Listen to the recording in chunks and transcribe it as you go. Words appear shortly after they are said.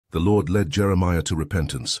The Lord led Jeremiah to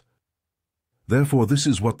repentance. Therefore this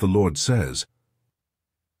is what the Lord says: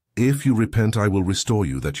 If you repent, I will restore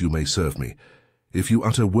you, that you may serve me. If you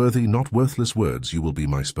utter worthy, not worthless words, you will be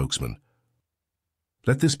my spokesman.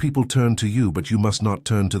 Let this people turn to you, but you must not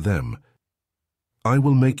turn to them. I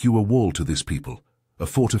will make you a wall to this people, a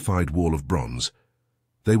fortified wall of bronze.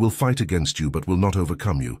 They will fight against you, but will not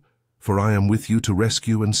overcome you, for I am with you to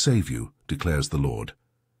rescue and save you, declares the Lord.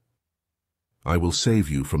 I will save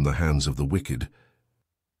you from the hands of the wicked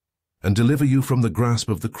and deliver you from the grasp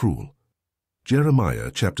of the cruel.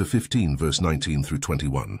 Jeremiah chapter 15, verse 19 through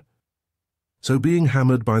 21. So being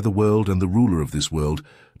hammered by the world and the ruler of this world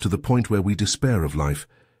to the point where we despair of life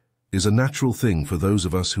is a natural thing for those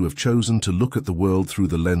of us who have chosen to look at the world through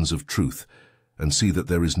the lens of truth and see that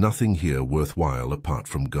there is nothing here worthwhile apart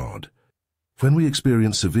from God. When we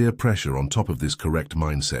experience severe pressure on top of this correct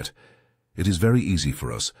mindset, it is very easy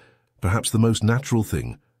for us, perhaps the most natural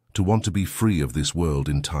thing, to want to be free of this world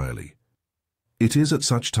entirely. It is at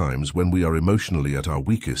such times when we are emotionally at our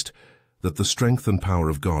weakest that the strength and power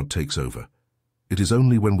of God takes over. It is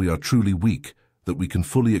only when we are truly weak that we can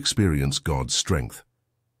fully experience God's strength.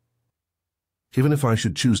 Even if I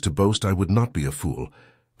should choose to boast, I would not be a fool,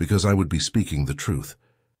 because I would be speaking the truth.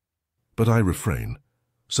 But I refrain,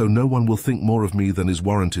 so no one will think more of me than is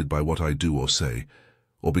warranted by what I do or say,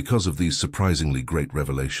 or because of these surprisingly great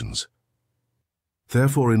revelations.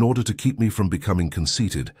 Therefore, in order to keep me from becoming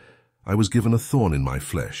conceited, I was given a thorn in my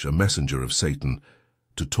flesh, a messenger of Satan,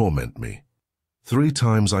 to torment me. 3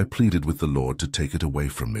 times I pleaded with the Lord to take it away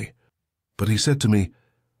from me. But he said to me,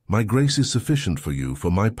 My grace is sufficient for you, for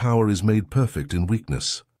my power is made perfect in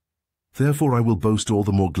weakness. Therefore I will boast all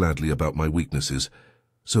the more gladly about my weaknesses,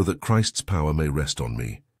 so that Christ's power may rest on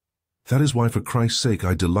me. That is why for Christ's sake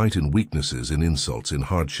I delight in weaknesses, in insults, in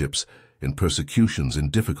hardships, in persecutions, in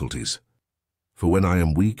difficulties. For when I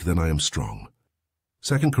am weak, then I am strong.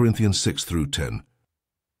 2 Corinthians 6 through 10.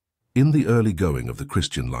 In the early going of the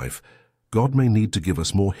Christian life, God may need to give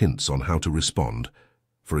us more hints on how to respond,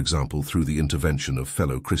 for example, through the intervention of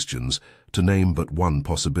fellow Christians, to name but one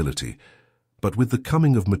possibility. But with the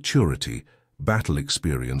coming of maturity, battle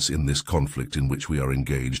experience in this conflict in which we are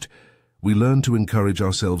engaged, we learn to encourage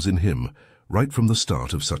ourselves in Him right from the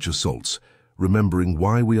start of such assaults, remembering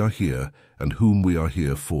why we are here and whom we are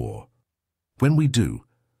here for. When we do,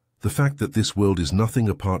 the fact that this world is nothing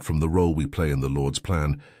apart from the role we play in the Lord's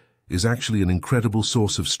plan is actually an incredible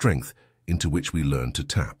source of strength into which we learn to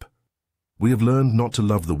tap. We have learned not to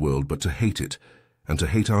love the world but to hate it, and to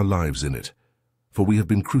hate our lives in it, for we have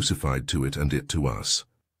been crucified to it and it to us.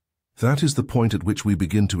 That is the point at which we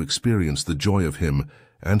begin to experience the joy of Him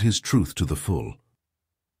and His truth to the full.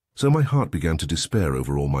 So my heart began to despair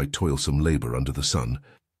over all my toilsome labor under the sun.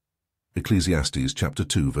 Ecclesiastes chapter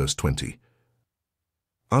 2, verse 20.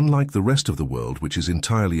 Unlike the rest of the world, which is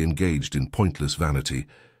entirely engaged in pointless vanity,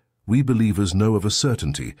 we believers know of a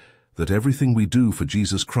certainty that everything we do for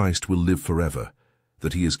Jesus Christ will live forever,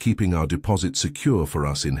 that He is keeping our deposit secure for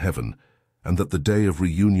us in heaven, and that the day of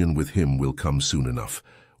reunion with Him will come soon enough,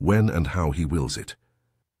 when and how He wills it.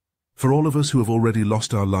 For all of us who have already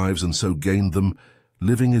lost our lives and so gained them,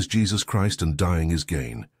 living is Jesus Christ and dying is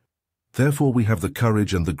gain. Therefore we have the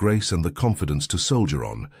courage and the grace and the confidence to soldier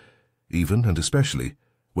on, even and especially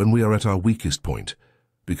when we are at our weakest point,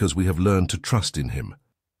 because we have learned to trust in Him.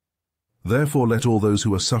 Therefore let all those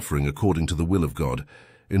who are suffering according to the will of God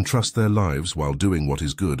entrust their lives, while doing what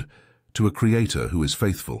is good, to a Creator who is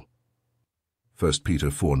faithful. 1 Peter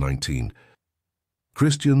 4:19.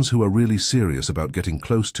 Christians who are really serious about getting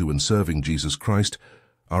close to and serving Jesus Christ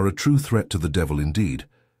are a true threat to the devil indeed,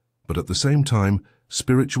 but at the same time,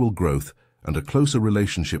 spiritual growth and a closer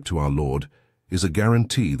relationship to our Lord is a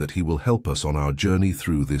guarantee that He will help us on our journey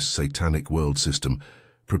through this satanic world system,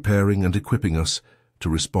 preparing and equipping us to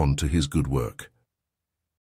respond to His good work.